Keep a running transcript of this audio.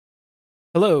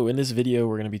Hello, in this video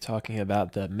we're going to be talking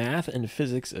about the math and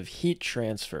physics of heat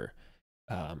transfer,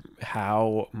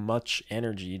 how much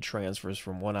energy transfers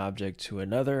from one object to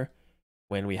another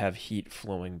when we have heat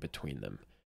flowing between them.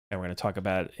 And we're going to talk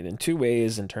about it in two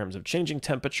ways, in terms of changing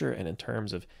temperature and in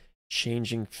terms of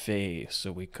changing phase.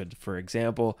 So we could, for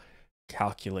example,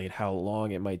 calculate how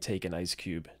long it might take an ice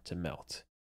cube to melt.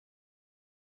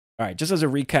 All right, just as a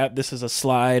recap, this is a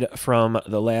slide from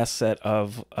the last set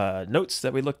of notes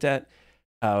that we looked at.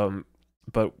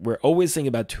 But we're always thinking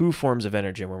about two forms of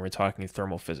energy when we're talking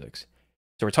thermal physics.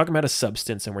 So we're talking about a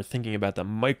substance and we're thinking about the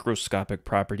microscopic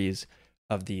properties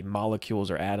of the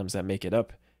molecules or atoms that make it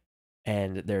up.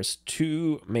 And there's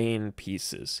two main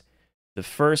pieces. The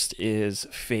first is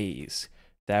phase.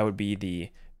 That would be the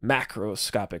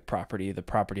macroscopic property, the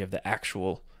property of the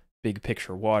actual big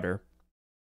picture water.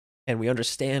 And we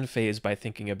understand phase by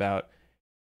thinking about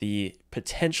the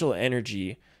potential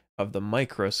energy of the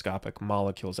microscopic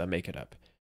molecules that make it up.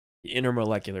 The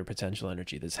intermolecular potential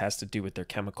energy. This has to do with their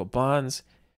chemical bonds.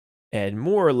 And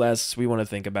more or less, we want to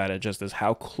think about it just as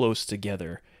how close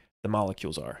together the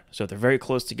molecules are. So if they're very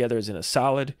close together as in a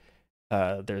solid,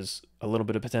 there's a little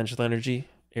bit of potential energy.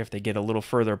 If they get a little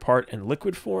further apart in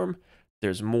liquid form,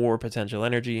 there's more potential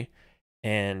energy.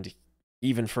 And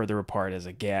even further apart as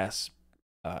a gas,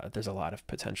 there's a lot of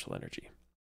potential energy.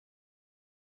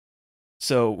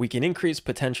 So we can increase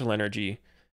potential energy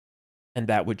and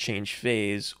that would change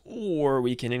phase, or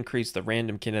we can increase the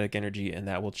random kinetic energy and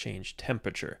that will change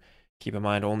temperature. Keep in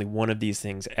mind, only one of these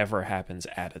things ever happens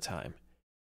at a time.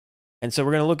 And so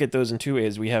we're going to look at those in two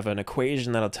ways. We have an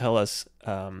equation that'll tell us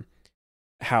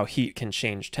how heat can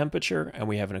change temperature, and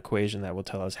we have an equation that will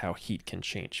tell us how heat can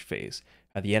change phase.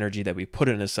 The energy that we put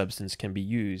in a substance can be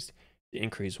used to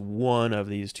increase one of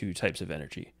these two types of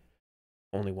energy.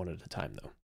 Only one at a time,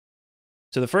 though.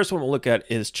 So the first one we'll look at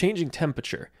is changing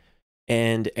temperature.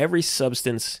 And every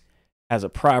substance has a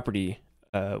property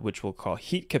which we'll call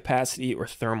heat capacity or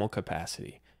thermal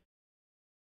capacity.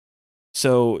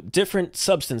 So different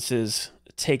substances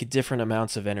take different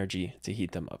amounts of energy to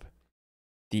heat them up.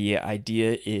 The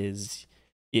idea is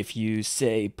if you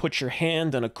say put your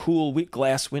hand on a cool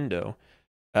glass window,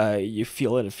 you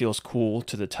feel it feels cool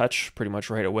to the touch pretty much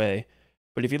right away.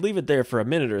 But if you leave it there for a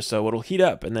minute or so, it'll heat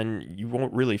up and then you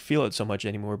won't really feel it so much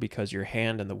anymore because your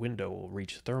hand and the window will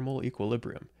reach thermal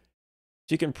equilibrium.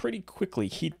 So you can pretty quickly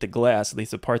heat the glass, at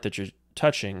least the part that you're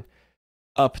touching,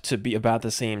 up to be about the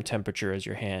same temperature as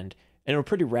your hand. And it'll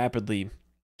pretty rapidly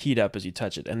heat up as you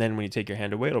touch it. And then when you take your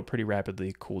hand away, it'll pretty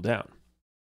rapidly cool down.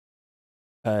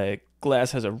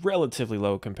 Glass has a relatively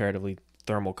low comparatively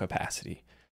thermal capacity.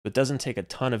 It doesn't take a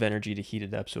ton of energy to heat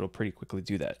it up, so it'll pretty quickly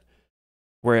do that.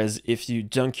 Whereas if you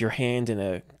dunk your hand in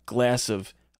a glass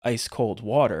of ice cold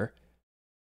water,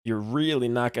 you're really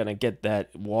not going to get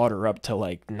that water up to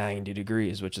like 90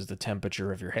 degrees, which is the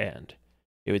temperature of your hand.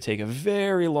 It would take a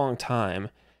very long time,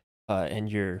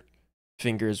 and your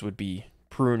fingers would be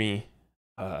pruny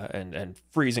and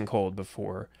freezing cold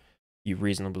before you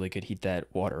reasonably could heat that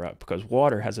water up, because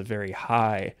water has a very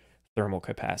high thermal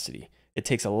capacity. It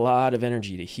takes a lot of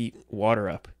energy to heat water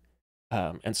up.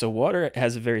 And so water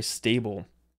has a very stable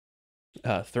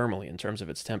thermally in terms of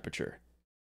its temperature.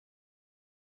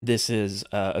 This is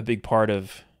a big part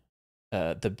of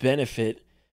the benefit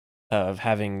of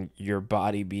having your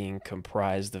body being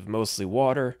comprised of mostly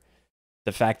water.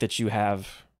 The fact that you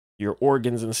have your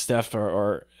organs and stuff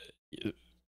are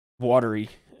watery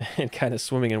and kind of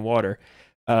swimming in water.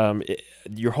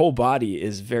 Your whole body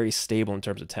is very stable in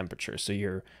terms of temperature. So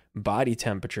your body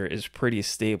temperature is pretty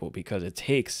stable because it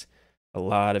takes a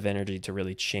lot of energy to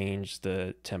really change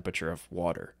the temperature of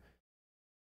water.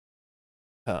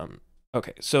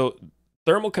 Okay, so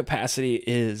thermal capacity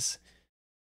is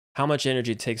how much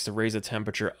energy it takes to raise the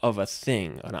temperature of a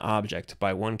thing, an object,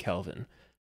 by 1 Kelvin.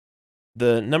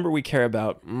 The number we care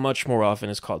about much more often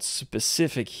is called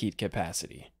specific heat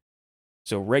capacity.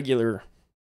 So regular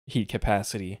heat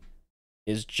capacity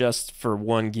is just for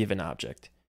one given object,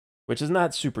 which is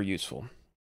not super useful.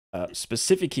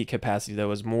 Specific heat capacity,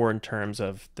 though, is more in terms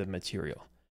of the material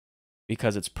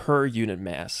because it's per unit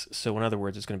mass. So in other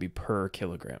words, it's going to be per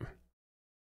kilogram.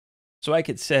 So I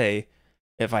could say,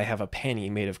 if I have a penny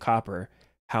made of copper,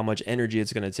 how much energy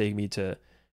it's going to take me to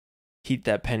heat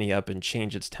that penny up and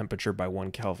change its temperature by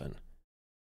 1 Kelvin.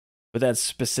 But that's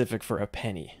specific for a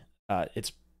penny.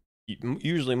 It's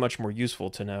usually much more useful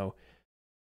to know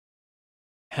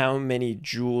how many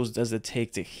joules does it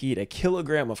take to heat a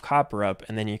kilogram of copper up,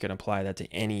 and then you can apply that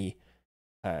to any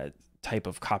type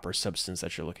of copper substance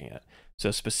that you're looking at.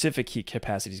 So specific heat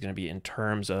capacity is going to be in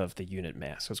terms of the unit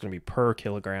mass. So it's going to be per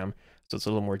kilogram, so it's a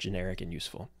little more generic and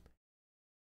useful.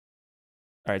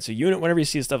 All right, so unit, whenever you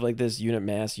see stuff like this, unit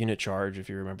mass, unit charge, if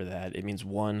you remember that, it means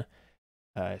one.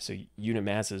 So unit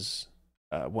mass is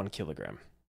 1 kilogram.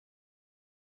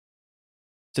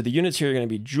 So the units here are going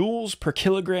to be joules per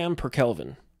kilogram per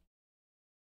Kelvin,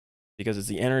 because it's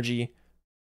the energy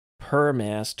per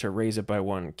mass to raise it by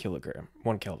 1 kilogram,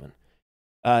 1 Kelvin.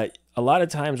 A lot of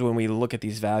times when we look at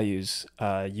these values,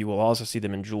 you will also see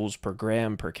them in joules per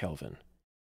gram per Kelvin.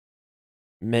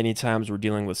 Many times we're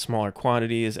dealing with smaller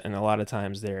quantities, and a lot of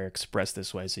times they're expressed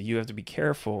this way. So you have to be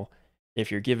careful.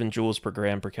 If you're given joules per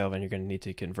gram per Kelvin, you're going to need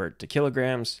to convert to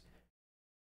kilograms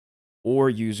or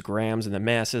use grams in the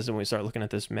masses. And when we start looking at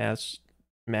this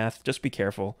math, just be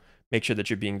careful. Make sure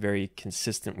that you're being very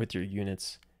consistent with your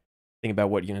units. Think about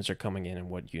what units are coming in and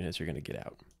what units you're going to get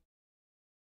out.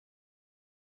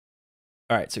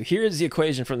 All right, so here's the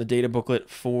equation from the data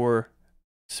booklet for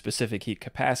specific heat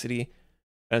capacity.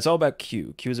 And it's all about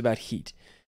Q. Q is about heat.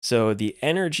 So the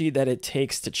energy that it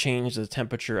takes to change the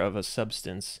temperature of a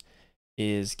substance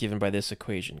is given by this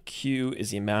equation. Q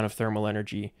is the amount of thermal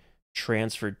energy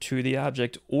transferred to the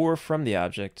object or from the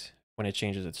object when it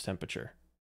changes its temperature.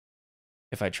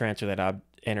 If I transfer that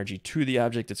energy to the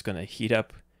object, it's going to heat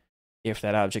up. If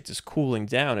that object is cooling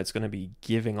down, it's going to be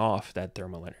giving off that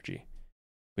thermal energy.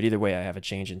 But either way, I have a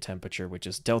change in temperature, which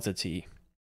is delta T,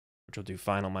 which will do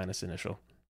final minus initial.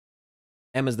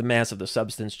 M is the mass of the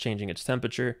substance changing its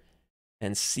temperature,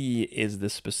 and C is the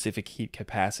specific heat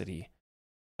capacity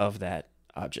of that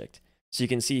object. So you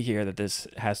can see here that this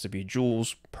has to be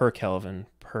joules per Kelvin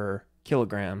per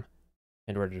kilogram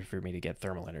in order for me to get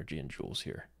thermal energy in joules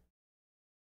here.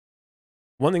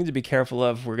 One thing to be careful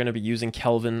of, we're going to be using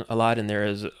Kelvin a lot, and there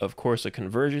is, of course, a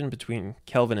conversion between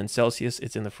Kelvin and Celsius.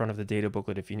 It's in the front of the data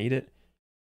booklet if you need it.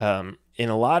 In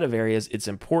a lot of areas, it's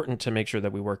important to make sure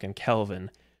that we work in Kelvin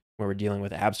where we're dealing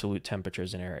with absolute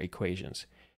temperatures in our equations.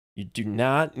 You do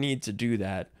not need to do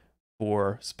that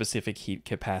for specific heat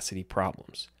capacity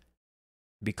problems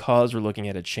because we're looking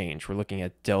at a change. We're looking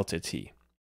at delta T.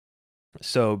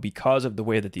 So because of the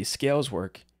way that these scales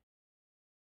work,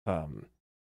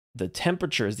 the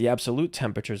temperatures, the absolute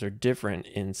temperatures are different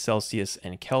in Celsius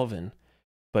and Kelvin,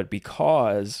 but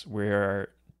because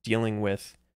we're dealing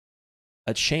with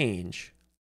a change,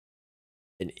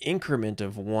 an increment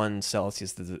of 1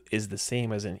 Celsius is the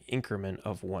same as an increment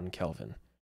of 1 Kelvin.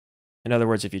 In other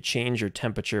words, if you change your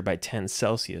temperature by 10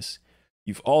 Celsius,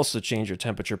 you've also changed your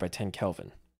temperature by 10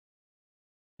 Kelvin.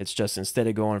 It's just instead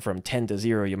of going from 10 to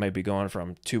 0, you might be going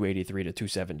from 283 to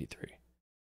 273.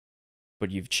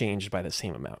 But you've changed by the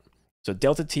same amount. So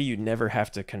delta T, you never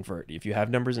have to convert. If you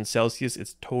have numbers in Celsius,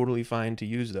 it's totally fine to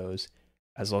use those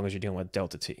as long as you're dealing with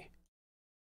delta T.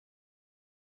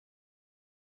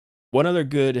 One other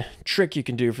good trick you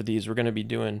can do for these, we're going to be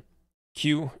doing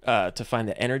Q to find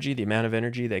the energy, the amount of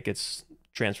energy that gets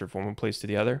transferred from one place to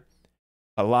the other.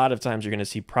 A lot of times you're going to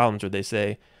see problems where they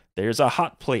say, there's a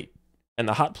hot plate, and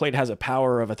the hot plate has a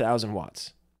power of 1,000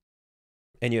 watts.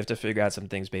 And you have to figure out some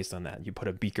things based on that. You put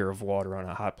a beaker of water on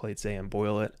a hot plate, say, and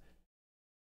boil it.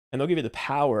 And they'll give you the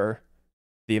power,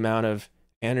 the amount of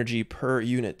energy per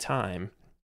unit time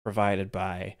provided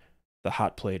by the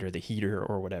hot plate or the heater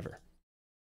or whatever.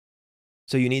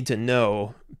 So you need to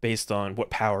know, based on what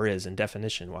power is and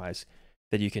definition-wise,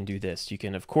 that you can do this. You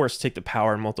can, of course, take the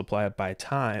power and multiply it by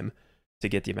time to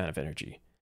get the amount of energy.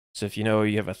 So if you know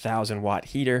you have a 1,000-watt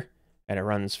heater and it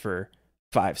runs for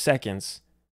 5 seconds,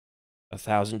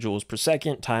 1,000 joules per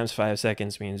second times 5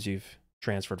 seconds means you've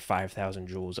transferred 5,000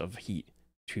 joules of heat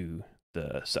to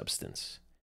the substance.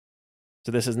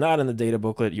 So this is not in the data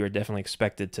booklet. You are definitely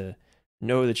expected to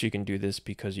know that you can do this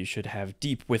because you should have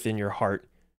deep within your heart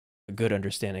a good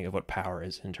understanding of what power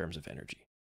is in terms of energy.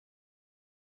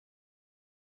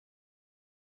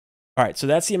 All right, so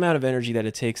that's the amount of energy that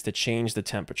it takes to change the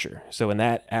temperature. So in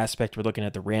that aspect, we're looking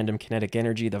at the random kinetic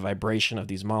energy, the vibration of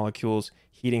these molecules,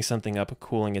 heating something up and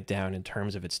cooling it down in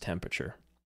terms of its temperature.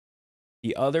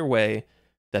 The other way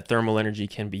that thermal energy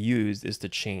can be used is to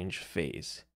change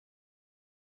phase.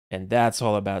 And that's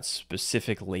all about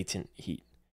specific latent heat.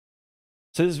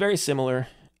 So this is very similar,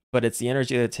 but it's the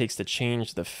energy that it takes to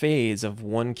change the phase of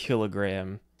 1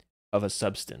 kilogram of a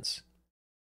substance.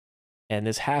 And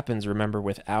this happens, remember,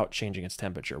 without changing its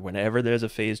temperature. Whenever there's a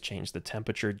phase change, the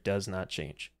temperature does not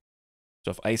change.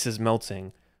 So if ice is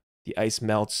melting, the ice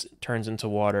melts, turns into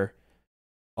water.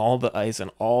 All the ice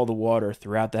and all the water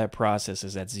throughout that process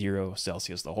is at 0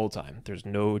 Celsius the whole time. There's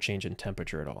no change in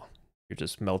temperature at all. You're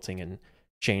just melting and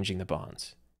changing the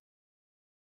bonds.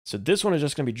 So this one is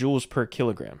just going to be joules per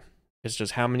kilogram. It's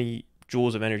just how many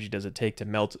joules of energy does it take to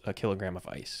melt a kilogram of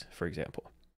ice, for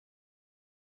example.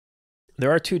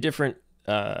 There are 2 different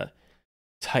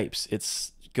types.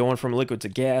 It's going from liquid to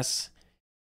gas,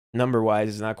 number-wise,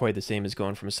 is not quite the same as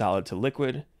going from solid to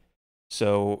liquid.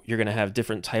 So you're going to have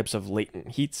different types of latent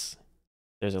heats.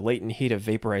 There's a latent heat of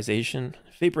vaporization.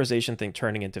 Vaporization, think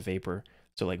turning into vapor,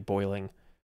 so like boiling,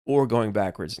 or going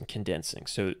backwards and condensing.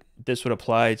 So this would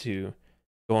apply to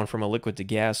going from a liquid to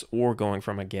gas or going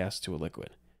from a gas to a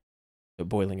liquid. So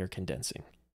boiling or condensing,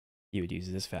 you would use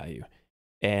this value.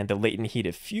 And the latent heat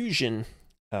of fusion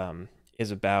is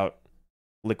about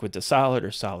liquid to solid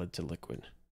or solid to liquid.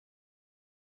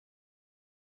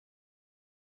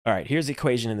 All right, here's the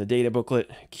equation in the data booklet.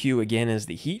 Q again is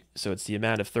the heat, so it's the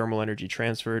amount of thermal energy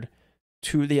transferred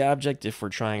to the object if we're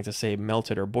trying to, say, melt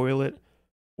it or boil it,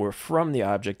 or from the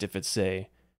object if it's, say,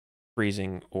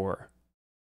 freezing or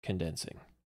condensing.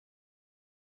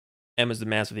 M is the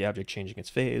mass of the object changing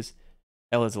its phase.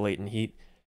 L is the latent heat.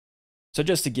 So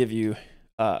just to give you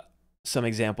some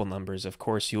example numbers, of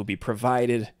course, you'll be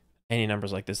provided any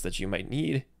numbers like this that you might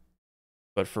need.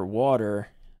 But for water,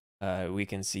 we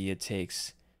can see it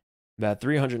takes about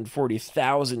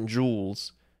 340,000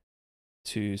 joules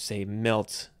to, say,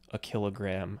 melt a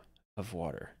kilogram of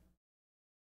water.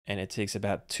 And it takes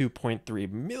about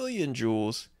 2.3 million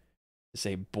joules to,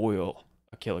 say, boil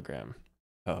a kilogram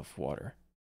of water.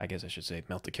 I guess I should say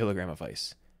melt a kilogram of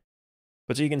ice.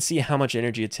 But so you can see how much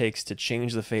energy it takes to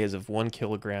change the phase of 1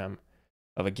 kilogram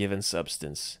of a given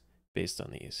substance based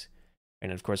on these.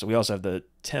 And of course, we also have the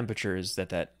temperatures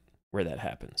where that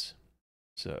happens.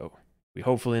 So we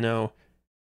hopefully know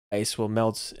ice will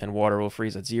melt and water will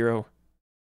freeze at 0,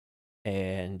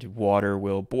 and water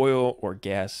will boil or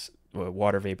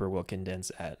water vapor will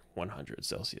condense at 100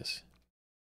 Celsius.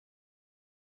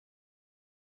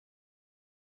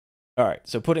 All right,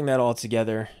 so putting that all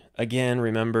together, again,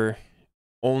 remember,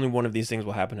 only one of these things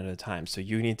will happen at a time. So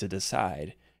you need to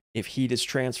decide if heat is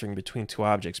transferring between two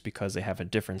objects because they have a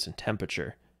difference in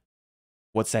temperature.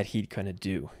 What's that heat going to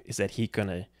do? Is that heat going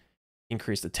to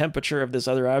increase the temperature of this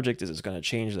other object? Is it going to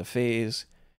change the phase?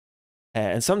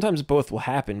 And sometimes both will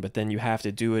happen, but then you have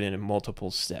to do it in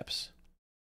multiple steps.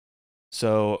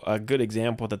 So a good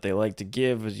example that they like to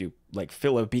give is you like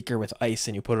fill a beaker with ice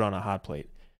and you put it on a hot plate.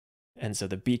 And so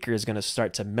the beaker is going to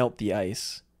start to melt the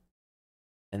ice,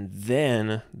 and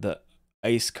then the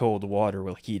ice cold water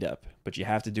will heat up, but you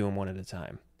have to do them one at a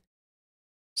time.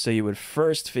 So you would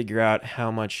first figure out how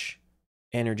much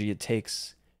energy it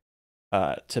takes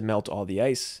to melt all the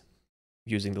ice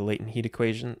using the latent heat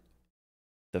equation.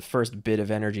 The first bit of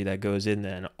energy that goes in,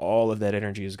 then all of that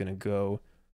energy is going to go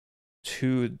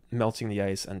to melting the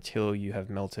ice until you have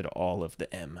melted all of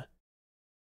the M.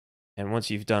 And once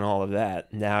you've done all of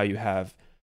that, now you have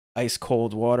ice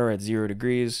cold water at 0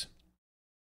 degrees.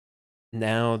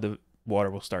 Now the water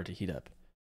will start to heat up.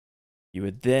 You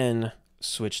would then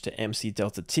switch to MC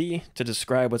delta T to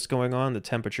describe what's going on. The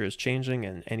temperature is changing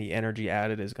and any energy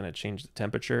added is going to change the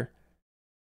temperature.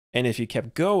 And if you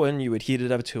kept going, you would heat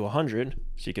it up to 100.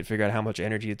 So you could figure out how much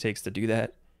energy it takes to do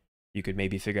that. You could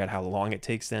maybe figure out how long it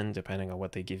takes then, depending on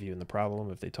what they give you in the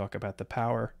problem, if they talk about the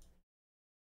power.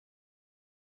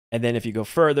 And then if you go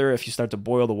further, if you start to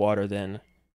boil the water, then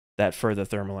that further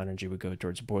thermal energy would go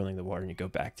towards boiling the water, and you go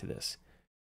back to this.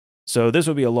 So this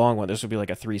would be a long one. This would be like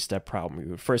a 3-step problem. You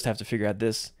would first have to figure out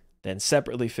this, then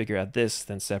separately figure out this,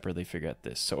 then separately figure out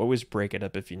this. So always break it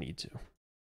up if you need to.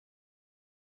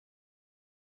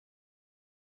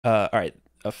 All right,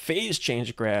 a phase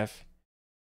change graph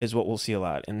is what we'll see a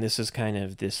lot. And this is kind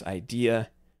of this idea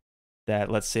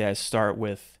that, let's say I start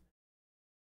with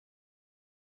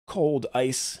cold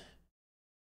ice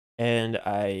and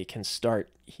I can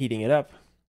start heating it up.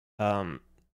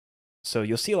 So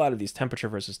you'll see a lot of these temperature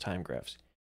versus time graphs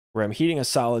where I'm heating a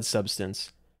solid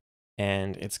substance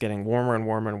and it's getting warmer and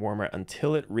warmer and warmer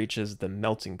until it reaches the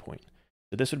melting point.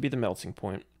 So this would be the melting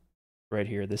point right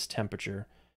here, this temperature,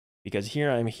 because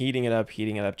here I'm heating it up,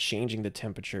 changing the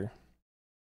temperature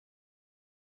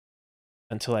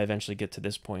until I eventually get to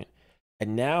this point.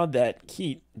 And now that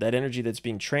heat, that energy that's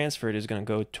being transferred is going to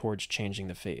go towards changing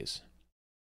the phase.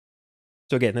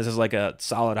 So again, this is like a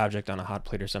solid object on a hot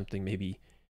plate or something, maybe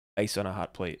ice on a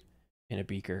hot plate in a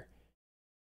beaker.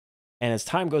 And as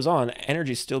time goes on,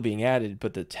 energy is still being added,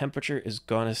 but the temperature is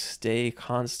going to stay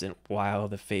constant while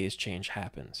the phase change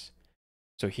happens.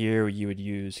 So here you would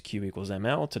use Q equals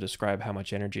ml to describe how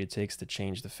much energy it takes to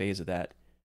change the phase of that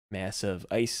mass of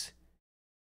ice.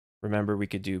 Remember, we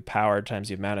could do power times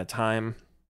the amount of time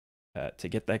to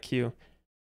get that Q.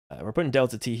 We're putting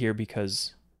delta T here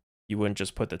because you wouldn't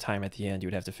just put the time at the end. You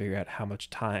would have to figure out how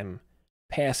much time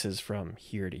passes from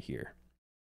here to here.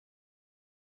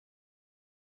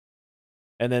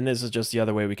 And then this is just the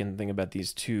other way we can think about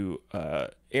these two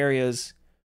areas.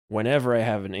 whenever I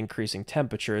have an increasing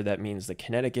temperature, that means the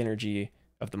kinetic energy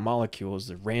of the molecules,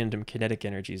 the random kinetic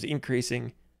energy, is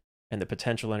increasing, and the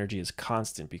potential energy is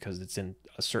constant because it's in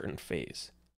a certain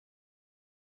phase.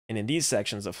 And in these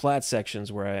sections, the flat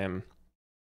sections where I am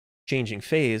changing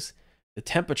phase, the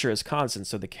temperature is constant,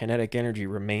 so the kinetic energy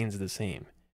remains the same.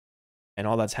 And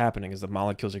all that's happening is the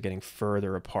molecules are getting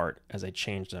further apart as I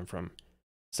change them from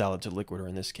solid to liquid, or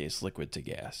in this case, liquid to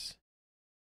gas.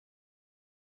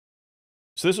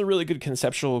 So this is a really good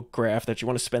conceptual graph that you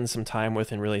want to spend some time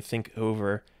with and really think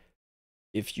over.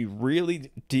 If you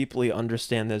really deeply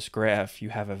understand this graph, you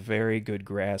have a very good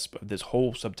grasp of this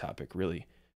whole subtopic, really.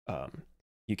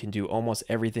 You can do almost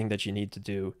everything that you need to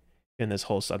do in this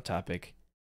whole subtopic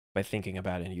by thinking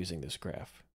about it and using this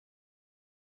graph.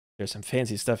 There's some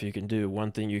fancy stuff you can do.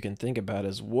 One thing you can think about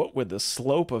is, what would the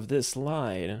slope of this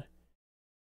line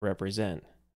represent?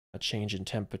 A change in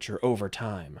temperature over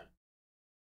time.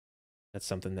 That's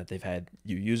something that they've had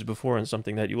you use before and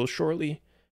something that you will surely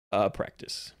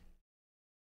practice.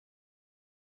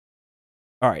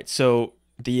 All right, so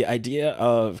the idea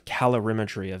of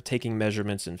calorimetry, of taking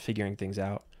measurements and figuring things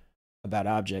out about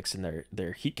objects and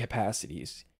their heat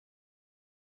capacities,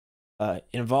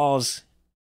 involves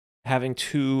having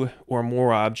two or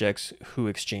more objects who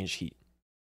exchange heat.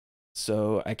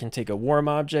 So I can take a warm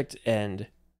object and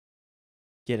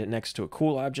get it next to a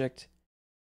cool object,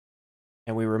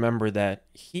 and we remember that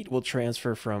heat will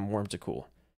transfer from warm to cool.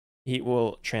 Heat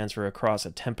will transfer across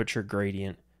a temperature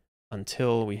gradient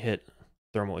until we hit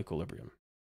thermal equilibrium.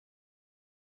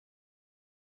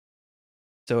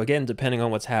 So again, depending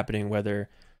on what's happening, whether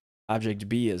object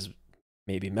B is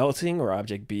maybe melting or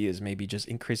object B is maybe just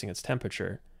increasing its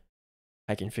temperature,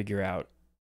 I can figure out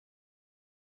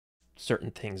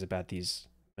certain things about these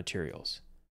materials.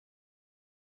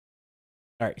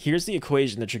 All right, here's the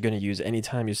equation that you're going to use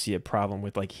anytime you see a problem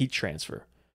with like heat transfer.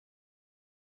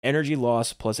 Energy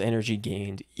loss plus energy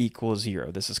gained equals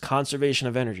 0. This is conservation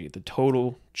of energy. The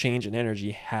total change in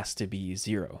energy has to be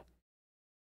 0.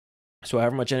 So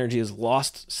however much energy is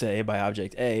lost, say, by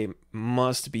object A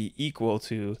must be equal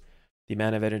to the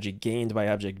amount of energy gained by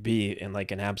object B in like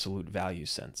an absolute value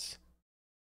sense.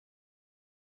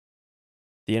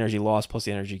 The energy lost plus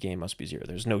the energy gain must be 0.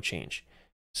 There's no change.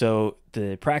 So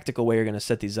the practical way you're going to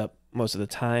set these up most of the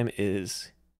time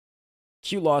is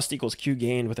Q lost equals Q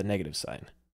gained with a negative sign.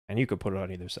 And you could put it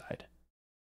on either side.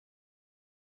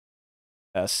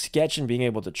 A sketch and being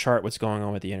able to chart what's going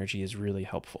on with the energy is really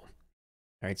helpful.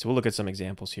 All right, so we'll look at some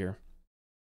examples here.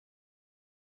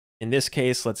 In this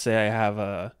case, let's say I have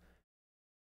a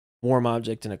warm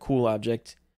object and a cool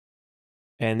object.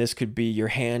 And this could be your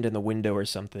hand in the window or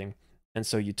something. And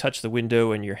so you touch the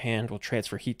window and your hand will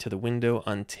transfer heat to the window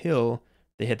until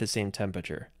they hit the same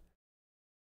temperature.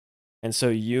 And so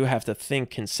you have to think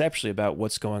conceptually about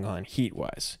what's going on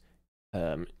heat-wise.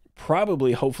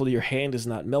 Probably, hopefully, your hand is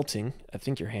not melting. I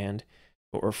think your hand,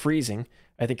 or freezing.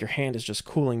 I think your hand is just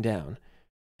cooling down.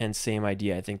 And same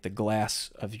idea, I think the glass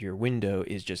of your window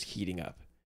is just heating up.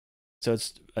 So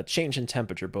it's a change in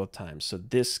temperature both times. So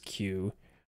this Q,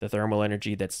 the thermal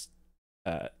energy that's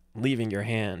leaving your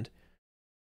hand,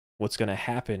 what's going to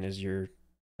happen is your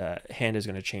hand is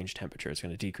going to change temperature. It's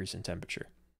going to decrease in temperature.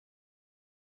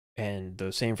 And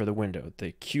the same for the window.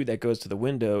 The Q that goes to the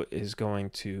window is going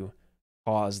to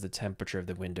cause the temperature of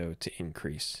the window to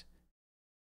increase.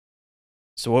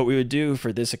 So what we would do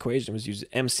for this equation was use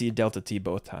MC delta T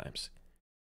both times.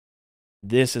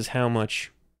 This is how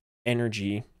much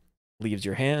energy leaves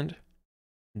your hand.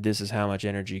 This is how much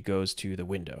energy goes to the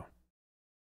window.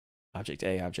 Object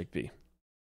A, object B.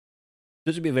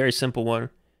 This would be a very simple one,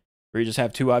 where you just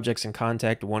have two objects in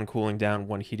contact, one cooling down,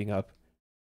 one heating up.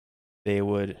 They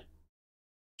would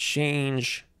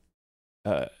change,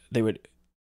 they would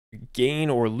gain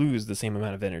or lose the same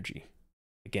amount of energy.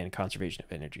 Again, conservation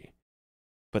of energy.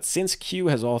 But since Q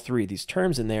has all three of these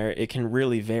terms in there, it can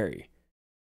really vary.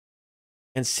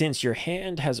 And since your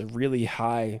hand has a really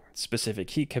high specific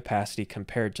heat capacity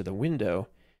compared to the window,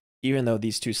 even though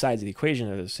these two sides of the equation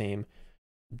are the same,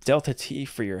 delta T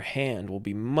for your hand will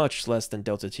be much less than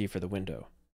delta T for the window.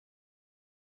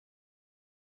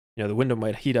 You know, the window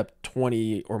might heat up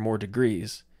 20 or more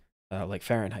degrees, like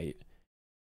Fahrenheit.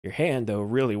 Your hand, though,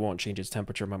 really won't change its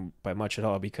temperature by much at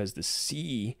all, because the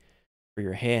C for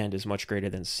your hand is much greater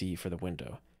than C for the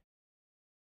window.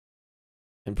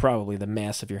 And probably the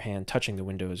mass of your hand touching the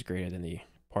window is greater than the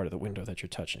part of the window that you're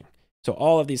touching. So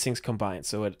all of these things combine.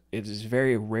 So it is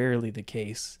very rarely the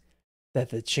case that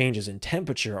the changes in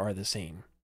temperature are the same.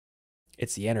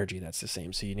 It's the energy that's the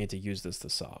same, so you need to use this to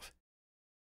solve.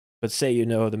 But say you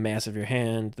know the mass of your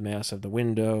hand, the mass of the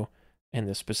window, and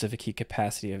the specific heat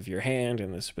capacity of your hand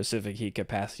and the specific heat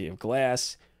capacity of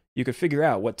glass, you could figure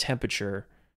out what temperature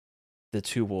the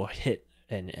two will hit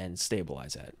and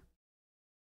stabilize at.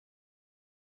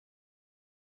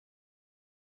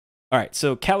 All right,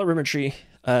 so calorimetry,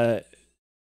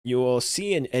 you will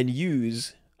see and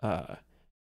use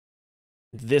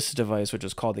this device, which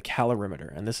is called the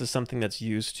calorimeter, and this is something that's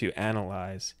used to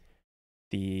analyze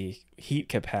the heat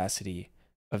capacity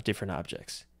of different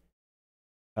objects.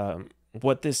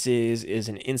 What this is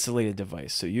an insulated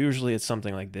device. So usually it's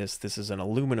something like this. This is an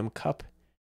aluminum cup,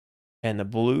 and the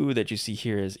blue that you see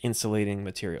here is insulating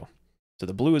material. So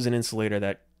the blue is an insulator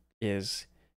that is,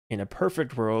 in a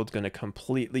perfect world, going to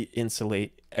completely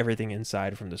insulate everything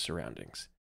inside from the surroundings.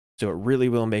 So it really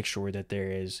will make sure that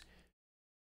there is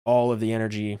all of the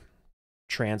energy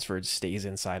transferred stays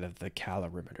inside of the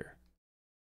calorimeter.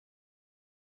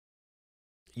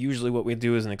 Usually what we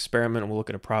do is an experiment, and we'll look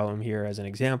at a problem here as an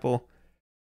example,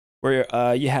 where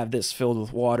you have this filled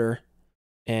with water,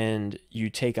 and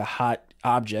you take a hot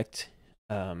object,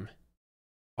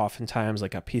 oftentimes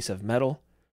like a piece of metal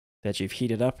that you've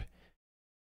heated up,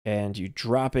 and you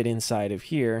drop it inside of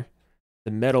here.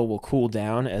 The metal will cool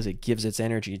down as it gives its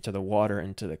energy to the water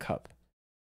and to the cup.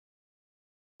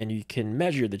 And you can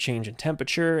measure the change in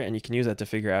temperature, and you can use that to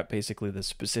figure out basically the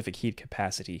specific heat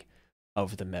capacity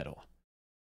of the metal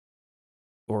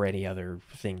or any other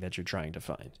thing that you're trying to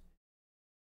find.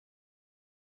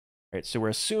 All right, so we're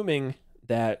assuming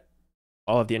that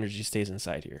all of the energy stays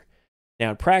inside here.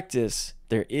 Now, in practice,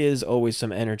 there is always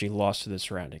some energy lost to the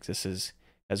surroundings. This is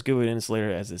as good of an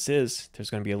insulator as this is. There's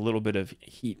going to be a little bit of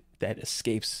heat that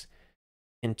escapes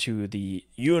into the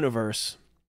universe.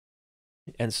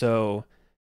 And so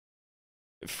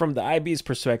from the IB's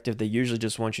perspective, they usually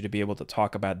just want you to be able to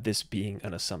talk about this being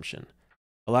an assumption.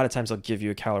 A lot of times they'll give you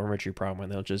a calorimetry problem,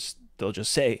 and they'll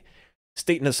just say,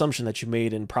 state an assumption that you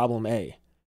made in problem A.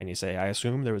 And you say, I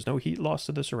assume there was no heat lost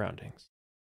to the surroundings.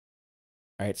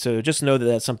 All right, so just know that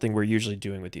that's something we're usually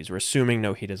doing with these. We're assuming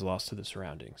no heat is lost to the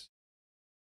surroundings.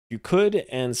 You could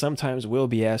and sometimes will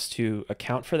be asked to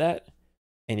account for that,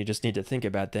 and you just need to think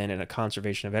about then in a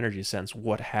conservation of energy sense,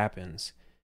 what happens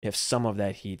if some of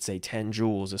that heat, say 10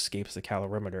 joules, escapes the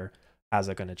calorimeter. How's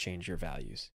that going to change your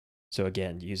values? So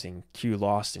again, using Q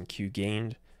lost and Q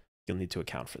gained, you'll need to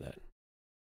account for that.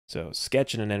 So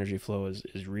sketching an energy flow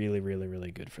is really, really,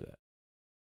 really good for that.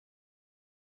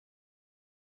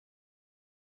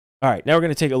 All right, now we're going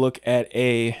to take a look at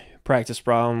a practice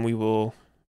problem. We will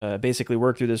basically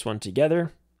work through this one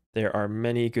together. There are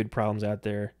many good problems out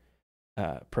there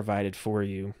provided for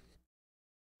you,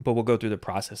 but we'll go through the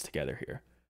process together here.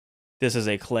 This is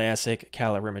a classic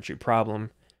calorimetry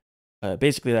problem.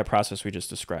 Basically that process we just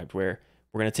described, where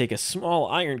we're going to take a small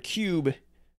iron cube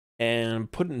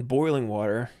and put it in boiling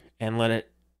water and let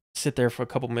it sit there for a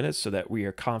couple minutes so that we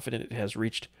are confident it has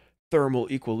reached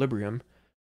thermal equilibrium,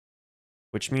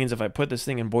 which means if I put this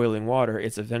thing in boiling water,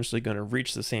 it's eventually going to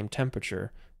reach the same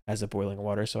temperature as the boiling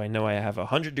water. So I know I have a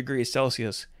 100 degrees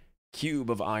Celsius cube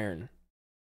of iron.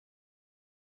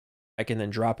 I can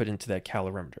then drop it into that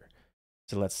calorimeter.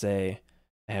 So let's say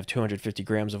I have 250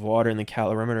 grams of water in the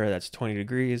calorimeter, that's 20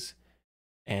 degrees,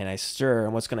 and I stir,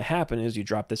 and what's going to happen is you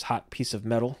drop this hot piece of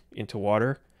metal into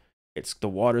water. The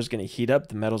water's going to heat up,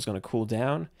 the metal's going to cool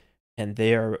down, and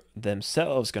they are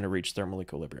themselves going to reach thermal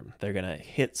equilibrium. They're going to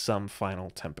hit some final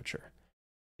temperature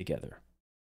together.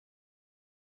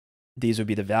 These would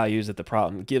be the values that the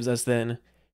problem gives us then.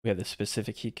 We have the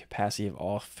specific heat capacity of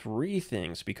all three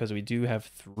things because we do have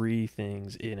three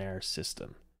things in our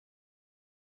system.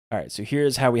 All right, so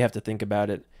here's how we have to think about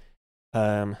it.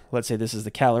 Let's say this is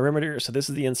the calorimeter. So this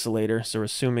is the insulator. So we're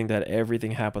assuming that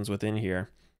everything happens within here.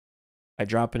 I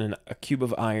drop in a cube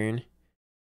of iron,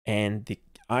 and the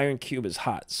iron cube is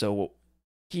hot. So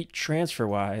heat transfer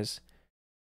wise,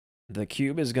 the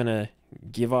cube is going to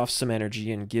give off some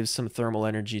energy and give some thermal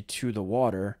energy to the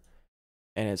water.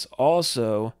 And it's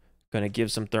also going to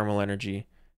give some thermal energy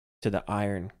to the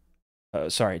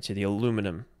to the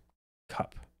aluminum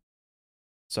cup.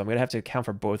 So I'm going to have to account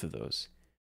for both of those.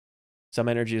 Some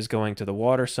energy is going to the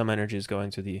water, some energy is going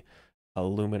to the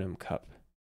aluminum cup.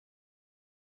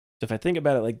 So if I think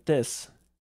about it like this,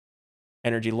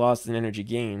 energy lost and energy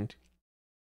gained,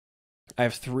 I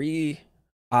have three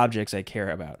objects I care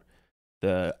about: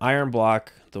 the iron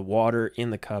block, the water in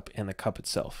the cup, and the cup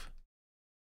itself.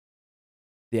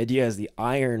 The idea is the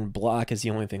iron block is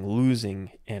the only thing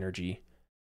losing energy,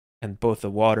 and both the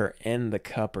water and the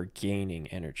cup are gaining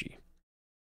energy.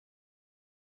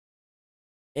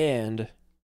 And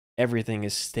everything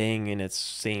is staying in its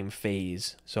same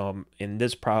phase. So in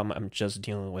this problem, I'm just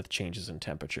dealing with changes in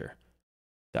temperature.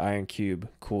 The iron cube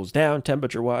cools down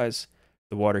temperature-wise.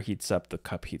 The water heats up, the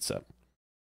cup heats up.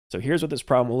 So here's what this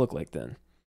problem will look like then.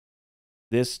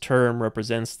 This term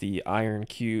represents the iron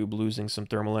cube losing some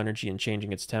thermal energy and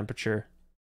changing its temperature.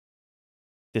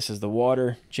 This is the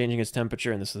water changing its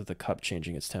temperature, and this is the cup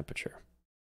changing its temperature.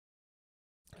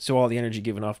 So all the energy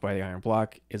given off by the iron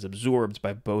block is absorbed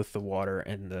by both the water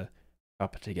and the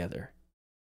cup together.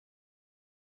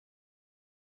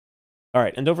 All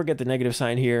right, and don't forget the negative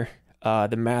sign here.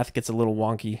 The math gets a little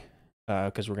wonky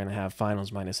because we're going to have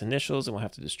finals minus initials, and we'll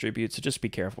have to distribute, so just be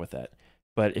careful with that.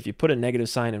 But if you put a negative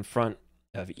sign in front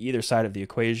of either side of the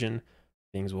equation,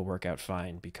 things will work out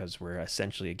fine because we're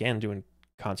essentially, again, doing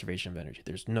conservation of energy.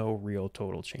 There's no real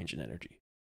total change in energy,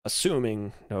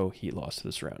 assuming no heat loss to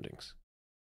the surroundings.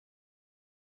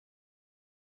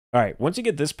 All right, once you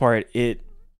get this part, it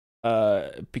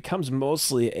becomes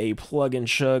mostly a plug and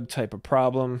chug type of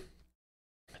problem.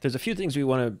 There's a few things we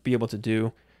want to be able to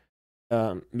do.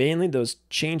 Mainly those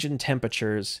change in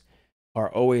temperatures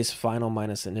are always final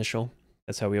minus initial.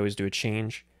 That's how we always do a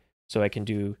change. So I can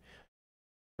do,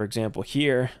 for example,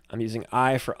 here, I'm using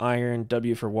I for iron,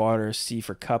 W for water, C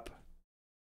for cup.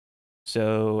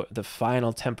 So the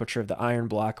final temperature of the iron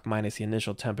block minus the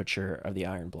initial temperature of the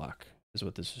iron block is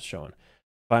what this is showing.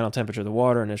 Final temperature of the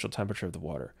water, initial temperature of the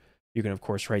water. You can, of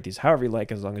course, write these however you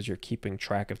like as long as you're keeping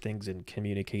track of things and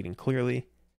communicating clearly.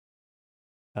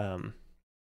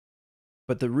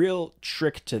 But the real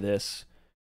trick to this,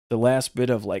 the last bit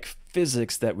of like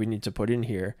physics that we need to put in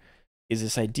here, is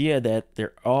this idea that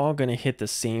they're all going to hit the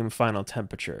same final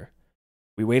temperature.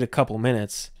 We wait a couple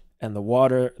minutes, and the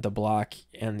water, the block,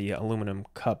 and the aluminum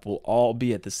cup will all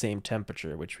be at the same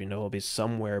temperature, which we know will be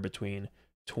somewhere between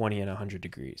 20 and 100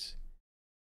 degrees.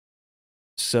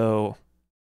 So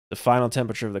the final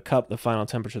temperature of the cup, the final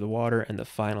temperature of the water, and the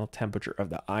final temperature of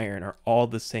the iron are all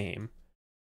the same.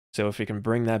 So if we can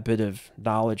bring that bit of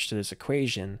knowledge to this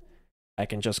equation, I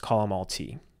can just call them all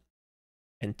T.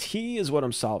 And T is what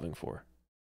I'm solving for.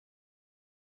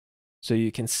 So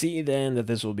you can see then that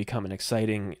this will become an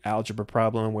exciting algebra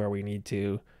problem where we need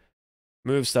to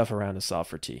move stuff around to solve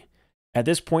for T. At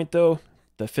this point, though,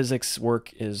 the physics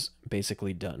work is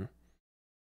basically done.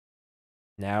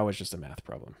 Now it's just a math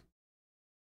problem.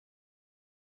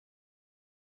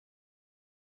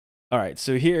 All right,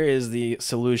 so here is the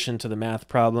solution to the math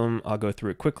problem. I'll go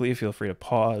through it quickly. Feel free to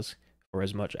pause for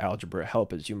as much algebra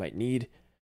help as you might need.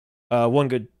 One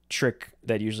good trick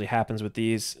that usually happens with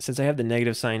these, since I have the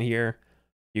negative sign here,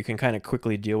 you can kind of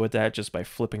quickly deal with that just by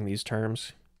flipping these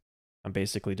terms. I'm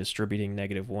basically distributing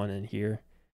 -1 in here,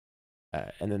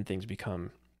 and then things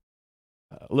become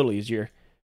a little easier.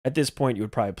 At this point, you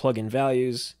would probably plug in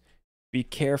values. Be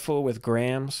careful with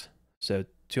grams. So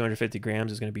 250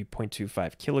 grams is going to be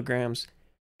 0.25 kilograms,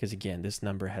 because again, this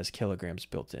number has kilograms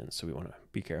built in, so we want to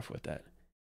be careful with that.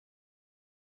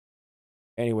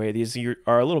 Anyway, these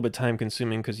are a little bit time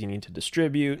consuming because you need to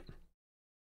distribute,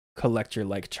 collect your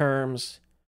like terms,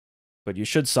 but you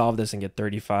should solve this and get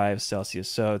 35 Celsius.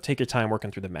 So take your time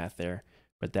working through the math there,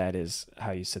 but that is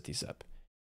how you set these up.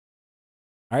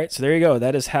 All right, so there you go.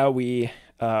 That is how we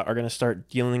are going to start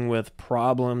dealing with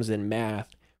problems in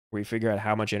math where we figure out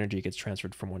how much energy gets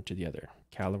transferred from one to the other,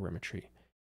 calorimetry.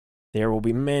 There will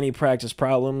be many practice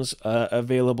problems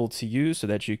available to you so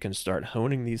that you can start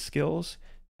honing these skills.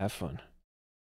 Have fun.